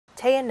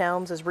Taija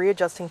Nelms is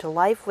readjusting to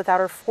life without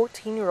her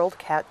 14-year-old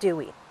cat,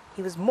 Duey.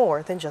 He was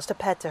more than just a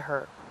pet to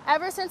her.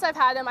 Ever since I've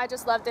had him, I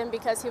just loved him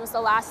because he was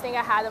the last thing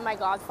I had of my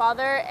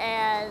godfather,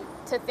 and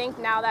to think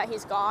now that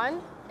he's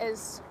gone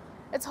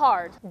it's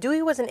hard.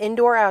 Duey was an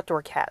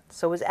indoor-outdoor cat,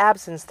 so his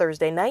absence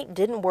Thursday night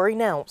didn't worry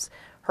Nelms.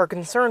 Her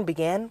concern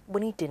began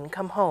when he didn't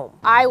come home.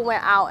 I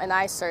went out and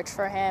I searched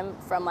for him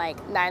from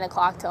like 9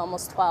 o'clock to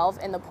almost 12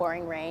 in the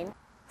pouring rain.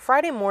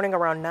 Friday morning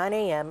around 9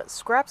 a.m.,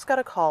 Scraps got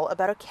a call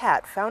about a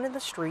cat found in the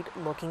street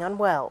looking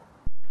unwell.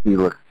 He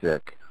looks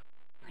sick.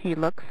 He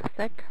looks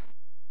sick?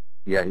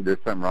 Yeah, there's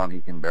something wrong. He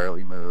can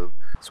barely move.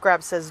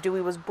 Scraps says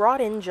Duey was brought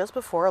in just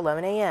before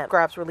 11 a.m.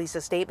 Scraps released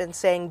a statement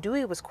saying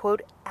Duey was,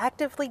 quote,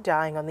 actively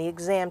dying on the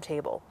exam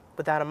table.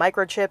 Without a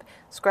microchip,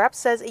 Scraps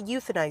says it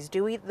euthanized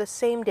Duey the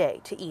same day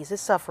to ease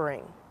his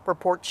suffering.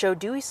 Reports show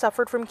Duey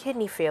suffered from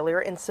kidney failure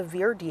and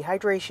severe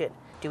dehydration.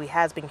 Duey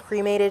has been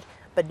cremated,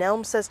 but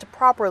Nelms says to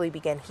properly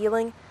begin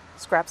healing,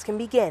 Scraps can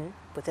begin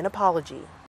with an apology.